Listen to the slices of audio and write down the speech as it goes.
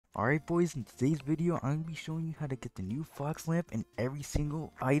Alright boys, in today's video I'm going to be showing you how to get the new fox lamp and every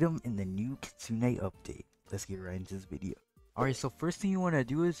single item in the new Kitsune update. Let's get right into this video. Alright, so first thing you want to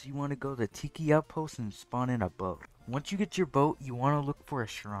do is you want to go to Tiki Outpost and spawn in a boat. Once you get your boat, you want to look for a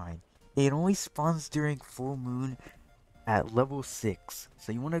shrine. It only spawns during full moon at level 6.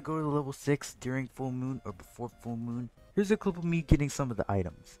 So you want to go to level 6 during full moon or before full moon. Here's a clip of me getting some of the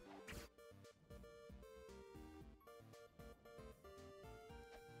items.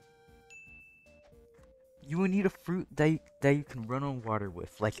 You will need a fruit that you can run on water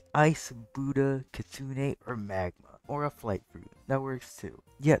with, like ice, Buddha, Kitsune, or magma, or a flight fruit. That works too.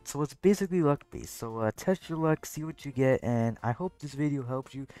 Yeah, so it's basically luck based, so test your luck, see what you get, and I hope this video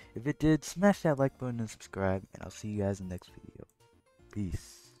helped you. If it did, smash that like button and subscribe, and I'll see you guys in the next video.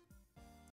 Peace.